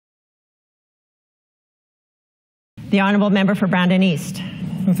The Honourable Member for Brandon East.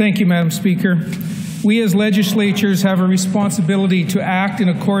 Well, thank you, Madam Speaker. We as legislatures have a responsibility to act in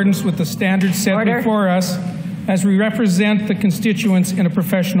accordance with the standards set before us as we represent the constituents in a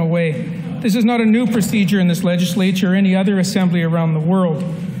professional way. This is not a new procedure in this legislature or any other assembly around the world.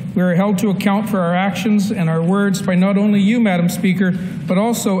 We are held to account for our actions and our words by not only you, Madam Speaker, but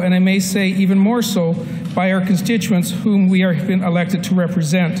also, and I may say even more so, by our constituents whom we are been elected to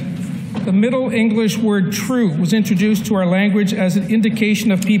represent. The Middle English word true was introduced to our language as an indication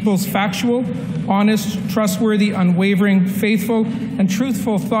of people's factual, honest, trustworthy, unwavering, faithful, and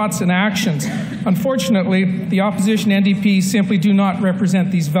truthful thoughts and actions. Unfortunately, the opposition NDP simply do not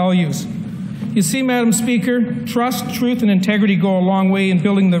represent these values. You see, Madam Speaker, trust, truth, and integrity go a long way in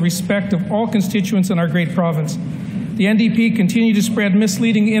building the respect of all constituents in our great province. The NDP continue to spread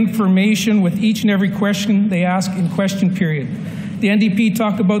misleading information with each and every question they ask in question period. The NDP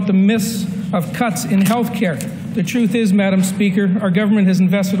talk about the myths of cuts in health care. The truth is, Madam Speaker, our government has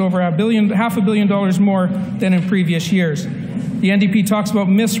invested over $500 million more than in previous years. The NDP talks about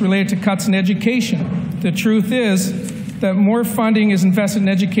myths related to cuts in education. The truth is that more funding is invested in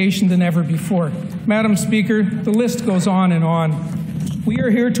education than ever before. Madam Speaker, the list goes on and on. We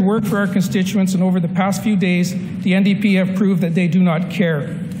are here to work for our constituents, and over the past few days, the NDP have proved that they do not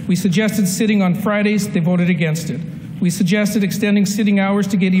care. We suggested sitting on Fridays, they voted against it. We suggested extending sitting hours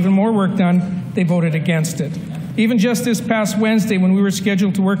to get even more work done. They voted against it. Even just this past Wednesday, when we were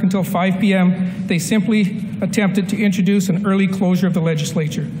scheduled to work until 5 p.m., they simply attempted to introduce an early closure of the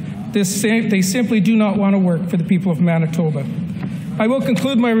legislature. They simply do not want to work for the people of Manitoba. I will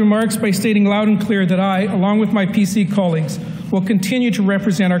conclude my remarks by stating loud and clear that I, along with my PC colleagues, will continue to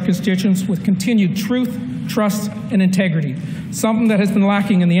represent our constituents with continued truth, trust, and integrity, something that has been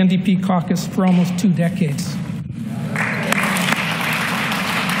lacking in the NDP caucus for almost 2 decades.